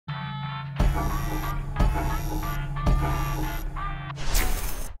The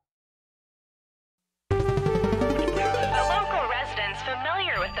local residents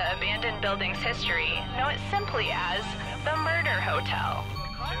familiar with the abandoned building's history know it simply as the Murder Hotel.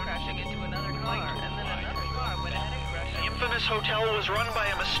 Crashing into another car, and then another car went ahead and crashed. The infamous hotel was run by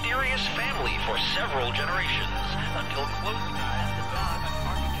a mysterious family for several generations until closing.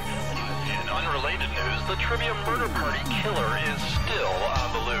 In unrelated news, the Trivia Murder Party killer is still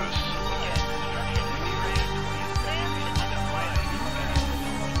on the loose.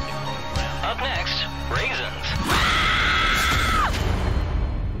 Up next, raisins.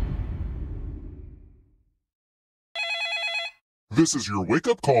 This is your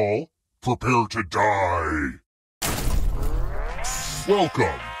wake-up call. Prepare to die.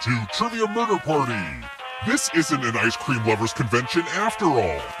 Welcome to Trivia Murder Party. This isn't an ice cream lovers convention after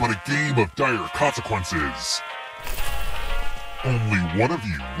all, but a game of dire consequences. Only one of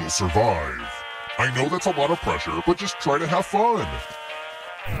you will survive. I know that's a lot of pressure, but just try to have fun.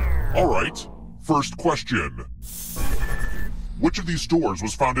 Alright, first question. Which of these stores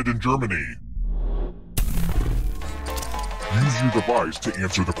was founded in Germany? Use your device to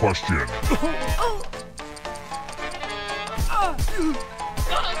answer the question.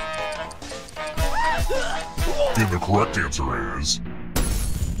 And the correct answer is...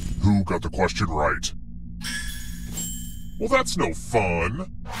 Who got the question right? Well, that's no fun.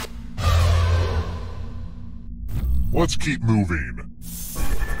 Let's keep moving.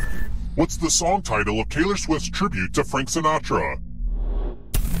 What's the song title of Taylor Swift's tribute to Frank Sinatra?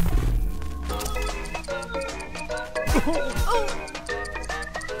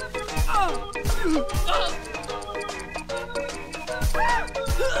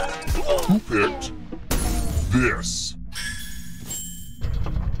 Who picked this?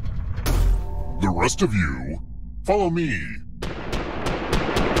 The rest of you, follow me.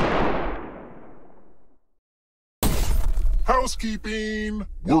 Housekeeping!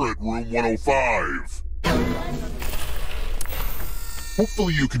 We're at room 105.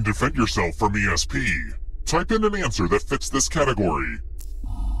 Hopefully you can defend yourself from ESP. Type in an answer that fits this category.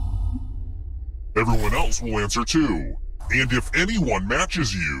 Everyone else will answer too. And if anyone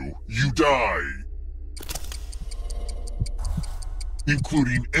matches you, you die.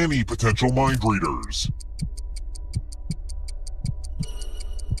 Including any potential mind readers.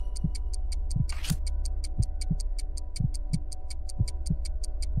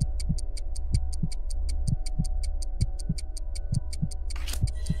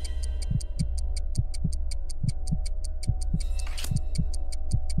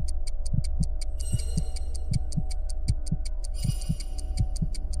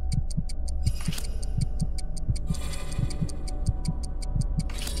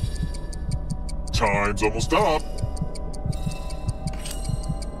 Time's almost up.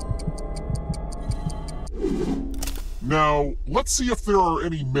 Now, let's see if there are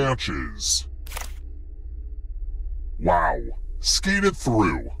any matches. Wow, skated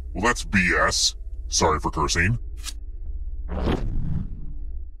through. Well, that's BS. Sorry for cursing.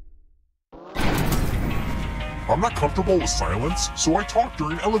 I'm not comfortable with silence, so I talk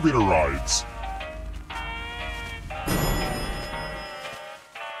during elevator rides.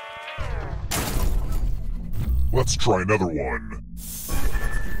 Let's try another one.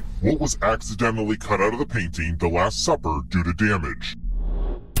 What was accidentally cut out of the painting The Last Supper due to damage?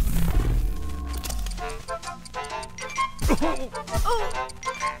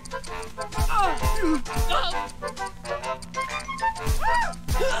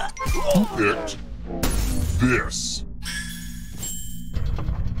 Who picked this?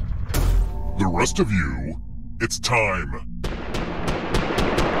 The rest of you, it's time.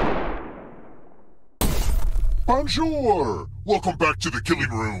 Bonjour! Welcome back to the killing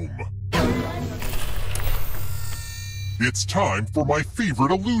room. It's time for my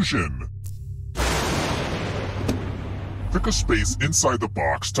favorite illusion. Pick a space inside the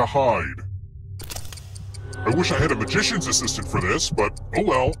box to hide. I wish I had a magician's assistant for this, but oh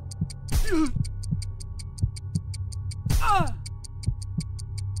well.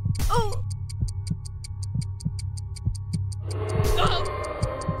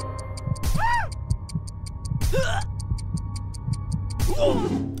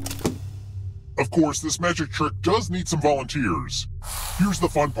 Of course, this magic trick does need some volunteers. Here's the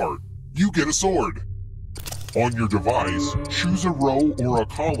fun part. You get a sword. On your device, choose a row or a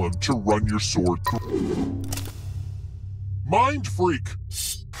column to run your sword through. Mind freak!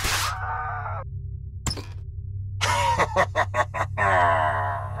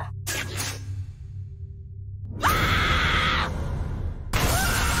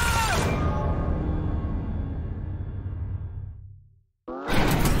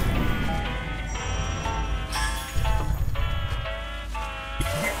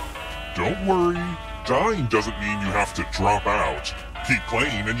 don't worry. Dying doesn't mean you have to drop out. Keep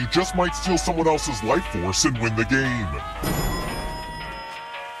playing and you just might steal someone else's life force and win the game.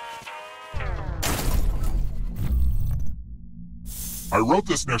 I wrote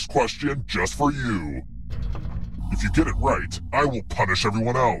this next question just for you. If you get it right, I will punish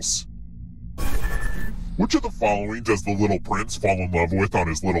everyone else. Which of the following does the little prince fall in love with on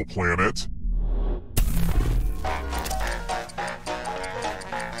his little planet?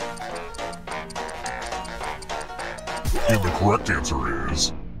 And the correct answer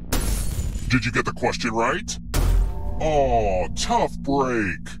is... Did you get the question right? Aw, tough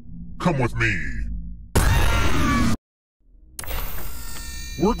break. Come with me.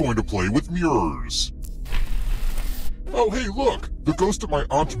 We're going to play with mirrors. Oh hey look, the ghost of my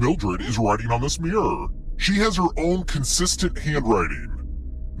Aunt Mildred is writing on this mirror. She has her own consistent handwriting.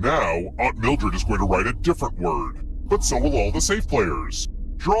 Now, Aunt Mildred is going to write a different word, but so will all the safe players.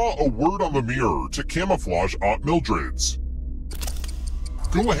 Draw a word on the mirror to camouflage Aunt Mildred's.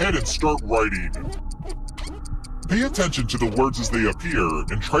 Go ahead and start writing. Pay attention to the words as they appear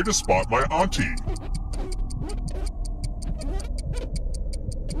and try to spot my auntie.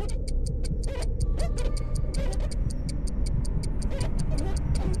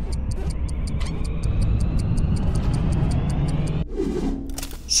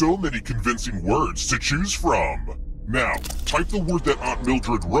 So many convincing words to choose from. Now, type the word that Aunt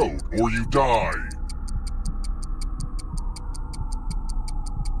Mildred wrote or you die.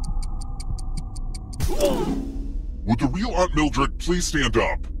 Would the real Aunt Mildred please stand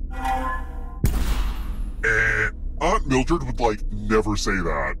up? Aunt Mildred would never say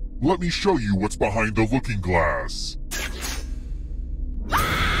that. Let me show you what's behind the looking glass.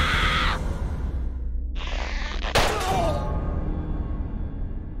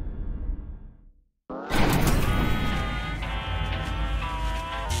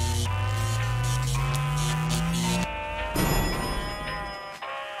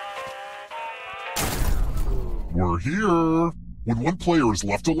 We're here! When one player is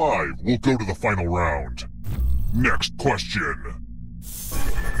left alive, we'll go to the final round. Next question.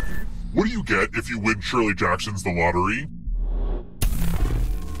 What do you get if you win Shirley Jackson's The Lottery?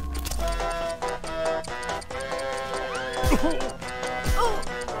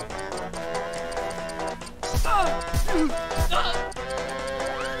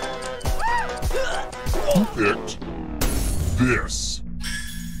 Who picked this?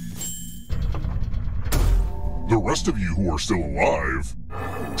 The rest of you who are still alive,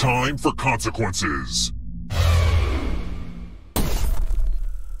 time for consequences.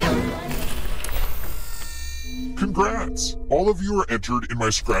 Congrats! All of you are entered in my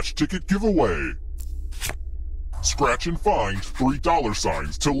scratch ticket giveaway. Scratch and find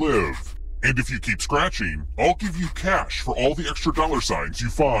 $3 to live. And if you keep scratching, I'll give you cash for all the extra $signs you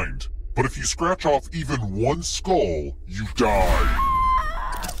find. But if you scratch off even one skull, you die.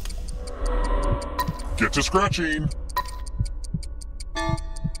 Get to scratching!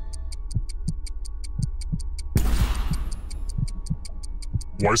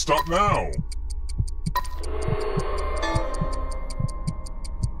 Why stop now?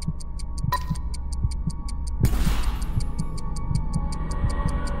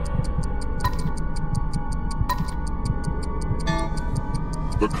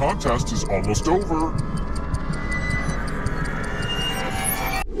 The contest is almost over.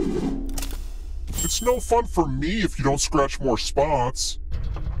 It's no fun for me if you don't scratch more spots.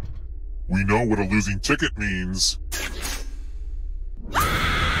 We know what a losing ticket means.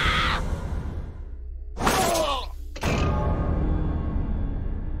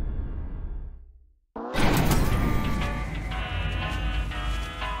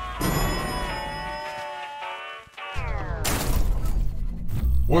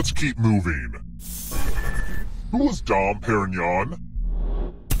 Let's keep moving. Who was Dom Perignon?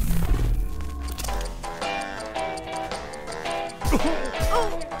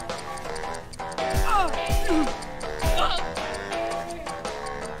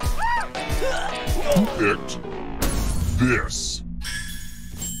 Who picked this?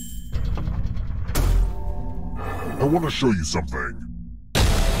 I want to show you something.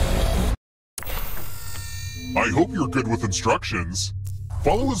 I hope you're good with instructions.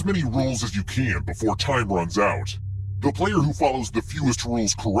 Follow as many rules as you can before time runs out. The player who follows the fewest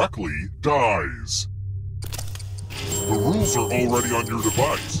rules correctly dies. The rules are already on your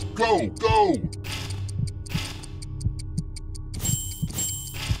device. Go, go!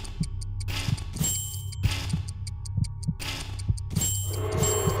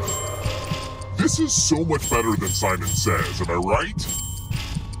 This is so much better than Simon Says, am I right?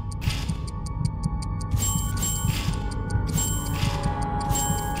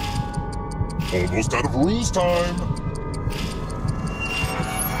 Almost out of rules time.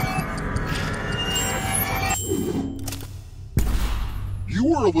 You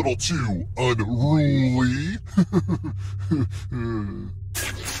were a little too unruly.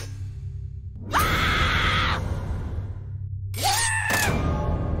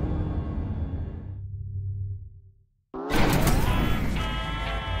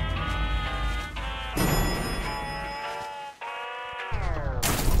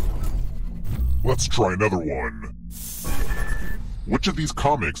 Let's try another one. Which of these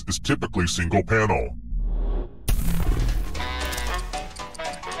comics is typically single panel?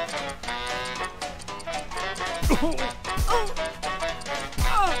 Who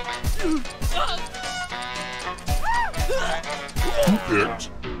picked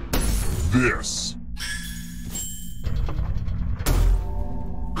this?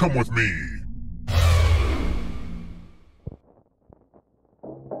 Come with me.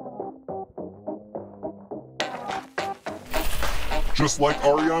 Just like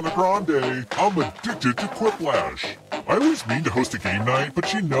Ariana Grande, I'm addicted to Quiplash. I always mean to host a game night,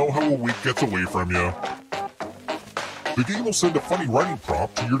 but you know how a week gets away from you. The game will send a funny writing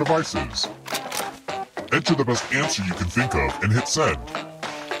prompt to your devices. Enter the best answer you can think of and hit send.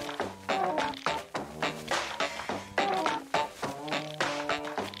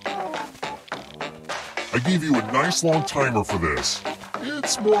 I gave you a nice long timer for this.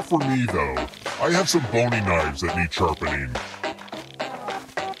 It's more for me though. I have some bony knives that need sharpening.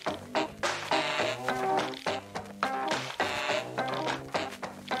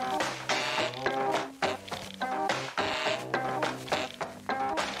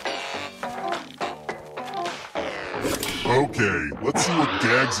 Okay, let's see what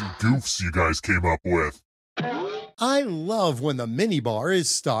gags and goofs you guys came up with. I love when the minibar is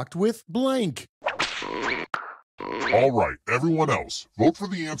stocked with blank. All right, everyone else, vote for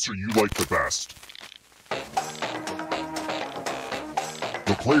the answer you like the best.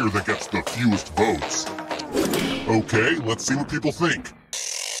 The player that gets the fewest votes. Okay, let's see what people think.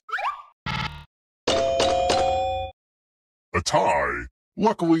 A tie?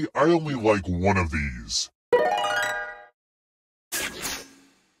 Luckily, I only like one of these.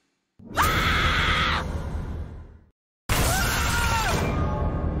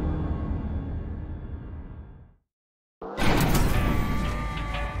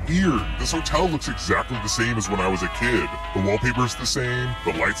 Weird. This hotel looks exactly the same as when I was a kid. The wallpaper's the same,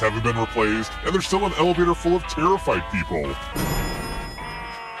 the lights haven't been replaced, and there's still an elevator full of terrified people.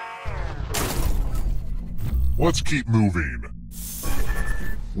 Let's keep moving.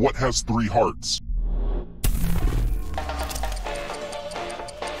 What has 3 hearts?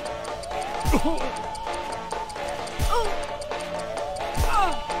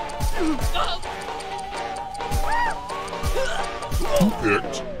 Who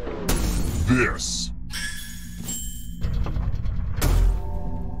picked this?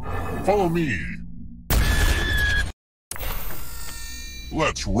 Follow me.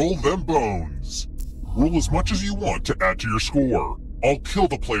 Let's roll them bones. Roll as much as you want to add to your score. I'll kill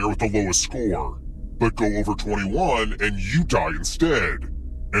the player with the lowest score. But go over 21 and you die instead.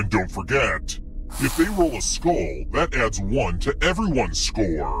 And don't forget, if they roll a skull, that adds 1 to everyone's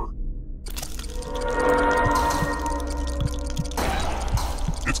score.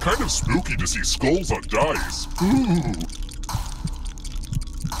 It's kind of spooky to see skulls on dice. Ooh.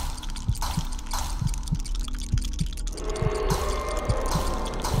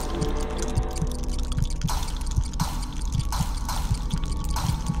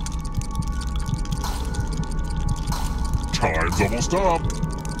 Time's almost up.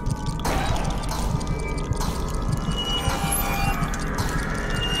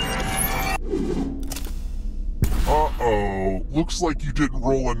 Uh-oh, looks like you didn't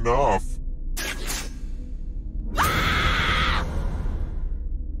roll enough.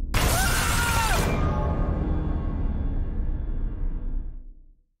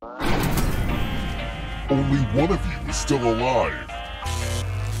 Only one of you is still alive.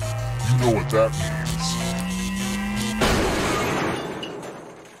 You know what that means.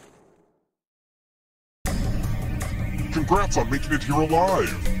 Congrats on making it here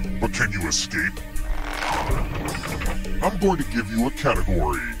alive. But can you escape? I'm going to give you a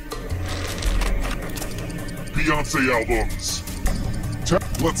category. Beyonce albums.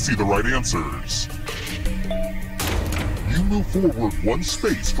 Let's see the right answers. You move forward 1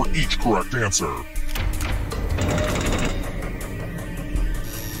 space for each correct answer.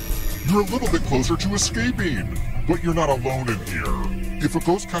 You're a little bit closer to escaping, but you're not alone in here. If a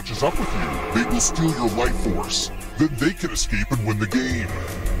ghost catches up with you, they will steal your life force. Then they can escape and win the game.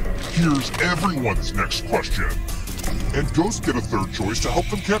 Here's everyone's next question. and ghosts get a third choice to help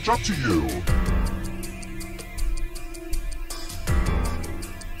them catch up to you.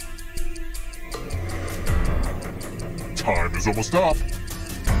 Time is almost up.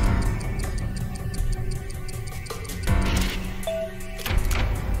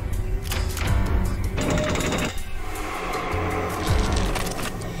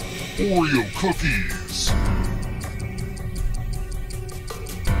 Oreo cookies.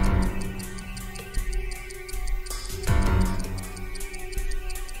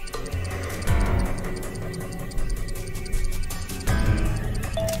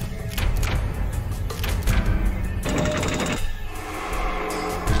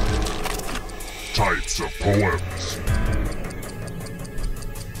 Types of poems.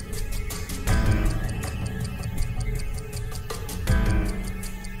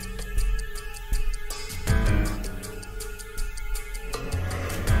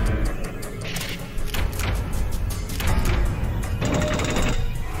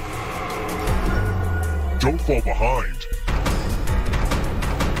 Don't fall behind.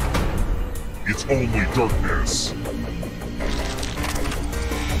 It's only darkness.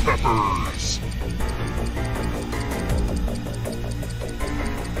 Peppers.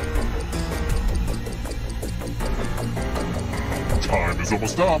 Time is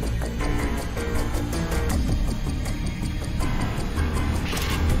almost up.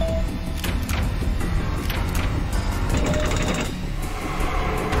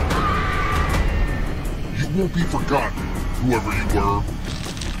 You won't be forgotten, whoever you were.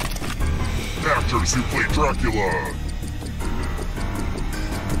 Actors who played Dracula.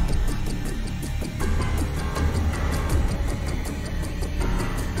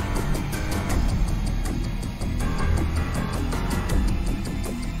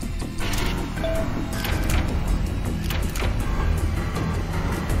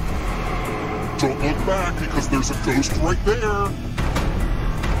 Don't look back because there's a ghost right there.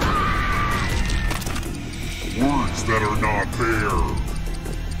 Words that are not there.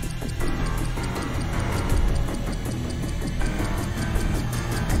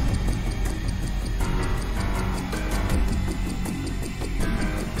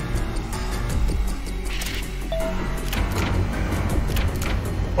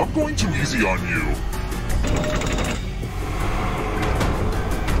 I'm going too easy on you.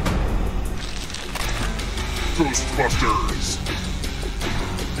 Ghostbusters!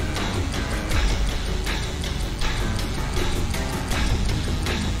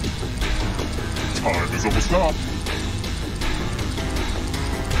 Time is almost up.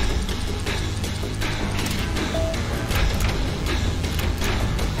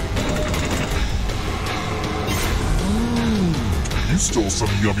 You stole some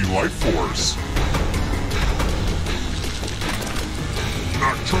yummy life force.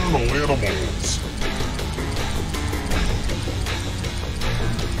 Nocturnal animals.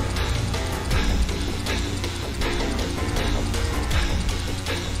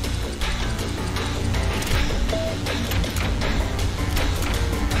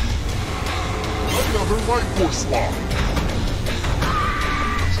 Another life force swap.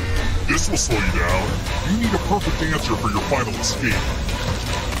 This will slow you down. You need a perfect answer for your final escape.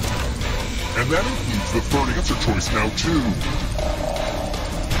 And that includes the third answer choice now, too.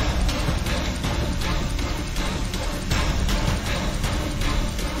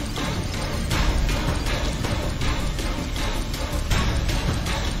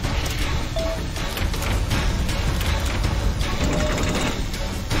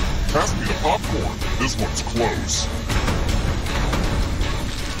 Pass me the popcorn. This one's close.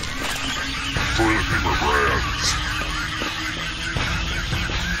 Toilet paper brands.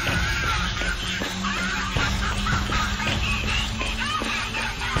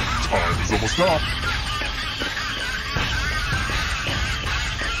 Time is almost up.